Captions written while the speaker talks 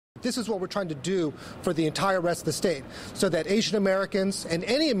This is what we're trying to do for the entire rest of the state, so that Asian Americans and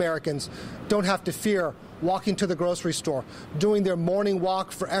any Americans don't have to fear walking to the grocery store, doing their morning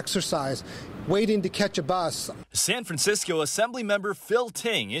walk for exercise, waiting to catch a bus. San Francisco Assemblymember Phil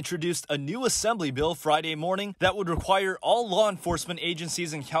Ting introduced a new assembly bill Friday morning that would require all law enforcement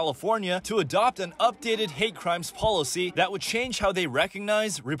agencies in California to adopt an updated hate crimes policy that would change how they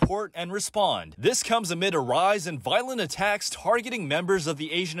recognize, report, and respond. This comes amid a rise in violent attacks targeting members of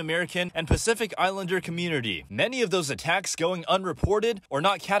the Asian American and Pacific Islander community, many of those attacks going unreported or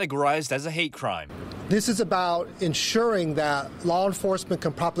not categorized as a hate crime. This is about ensuring that law enforcement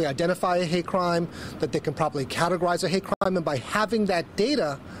can properly identify a hate crime, that they can properly categorize a hate crime, and by having that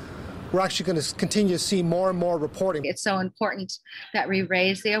data, we're actually going to continue to see more and more reporting. It's so important that we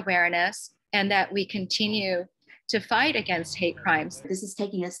raise the awareness and that we continue to fight against hate crimes. This is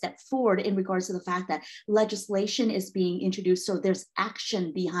taking a step forward in regards to the fact that legislation is being introduced, so there's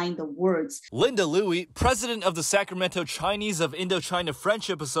action behind the words. Linda Louie, president of the Sacramento Chinese of Indochina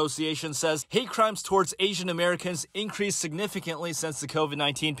Friendship Association, says hate crimes towards Asian Americans increased significantly since the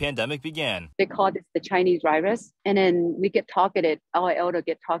COVID-19 pandemic began. They call this the Chinese virus, and then we get targeted, our elder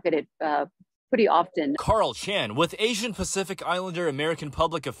get targeted pretty often. Carl Chan with Asian Pacific Islander American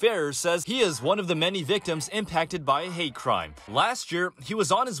Public Affairs says he is one of the many victims impacted by a hate crime. Last year, he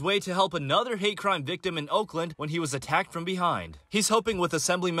was on his way to help another hate crime victim in Oakland when he was attacked from behind. He's hoping with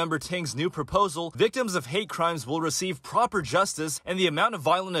Assemblymember Ting's new proposal, victims of hate crimes will receive proper justice and the amount of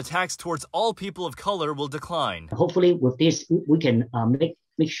violent attacks towards all people of color will decline. Hopefully with this, we can make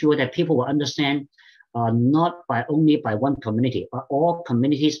sure that people will understand not only by one community, but all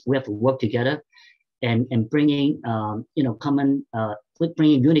communities. We have to work together and bringing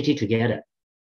bringing unity together.